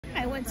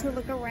I went to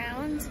look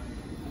around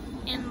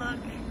and look,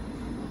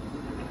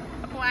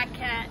 a black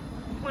cat,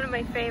 one of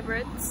my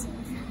favorites.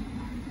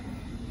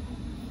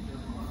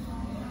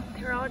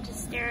 They're all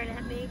just staring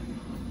at me.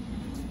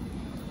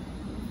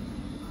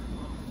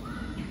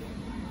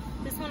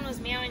 This one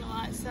was meowing a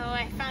lot, so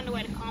I found a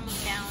way to calm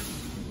him down.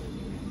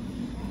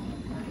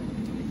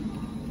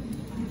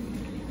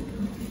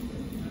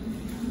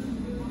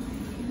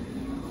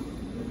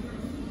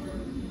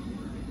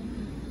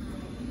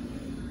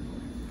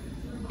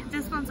 If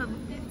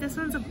this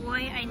one's a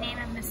boy, I name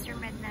him Mr.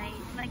 Midnight,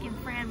 like in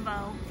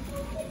Frambo.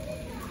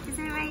 Is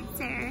that right,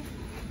 sir?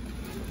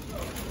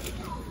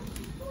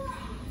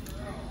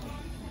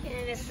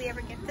 And if we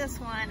ever get this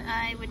one,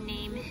 I would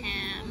name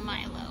him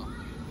Milo,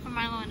 or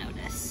Milo and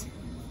Otis.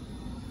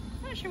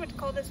 I'm not sure what to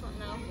call this one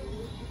though.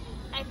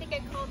 I think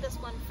I called this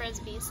one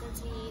Frisbee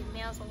since he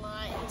meows a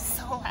lot and he's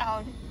so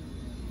loud.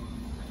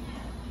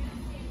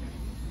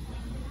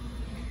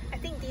 I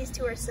think these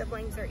two are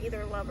siblings or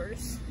either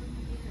lovers.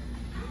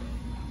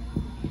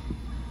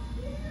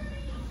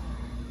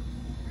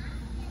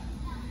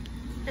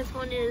 This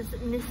one is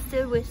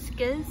Mr.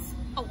 Whiskers.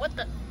 Oh, what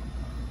the?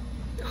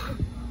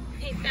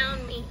 He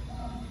found me.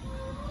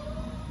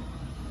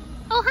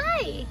 Oh,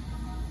 hi!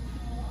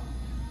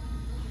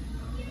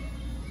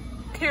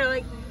 They're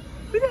like,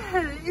 who the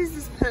hell is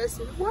this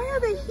person? Why are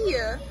they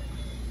here?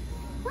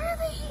 Why are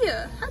they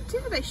here? How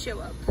dare they show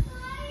up?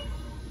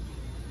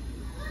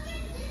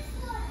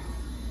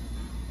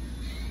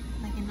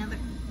 Like another,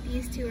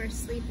 these two are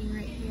sleeping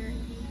right here.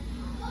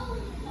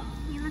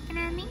 You looking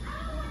at me?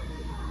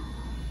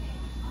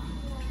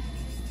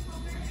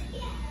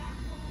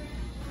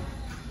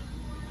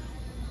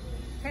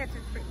 Cats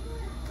are free.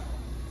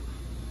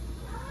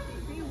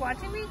 Are you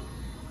watching me?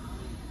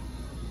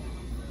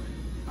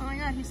 Oh my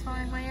god, he's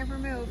following my every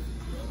move.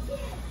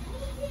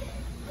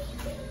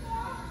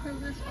 Who's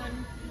this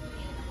one?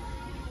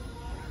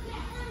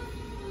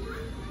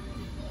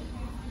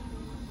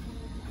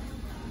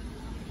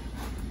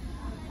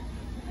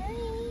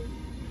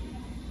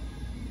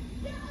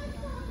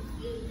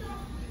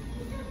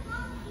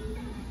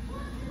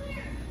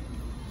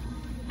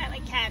 I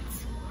like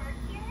cats.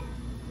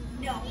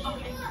 No,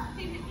 okay.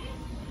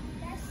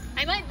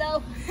 I might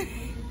though.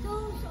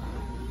 Those are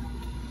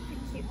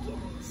cute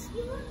kitties.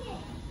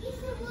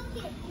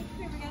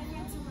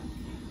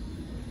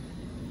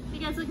 You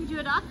guys looking to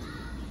adopt?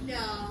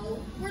 No,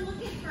 we're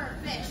looking for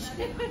a fish.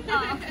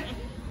 Oh, okay.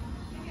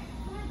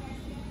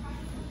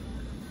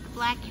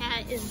 Black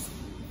cat is,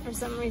 for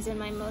some reason,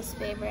 my most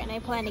favorite, and I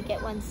plan to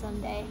get one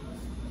someday.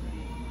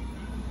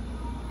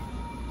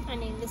 I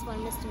named this one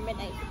Mr.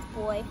 Midnight. It's a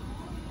boy.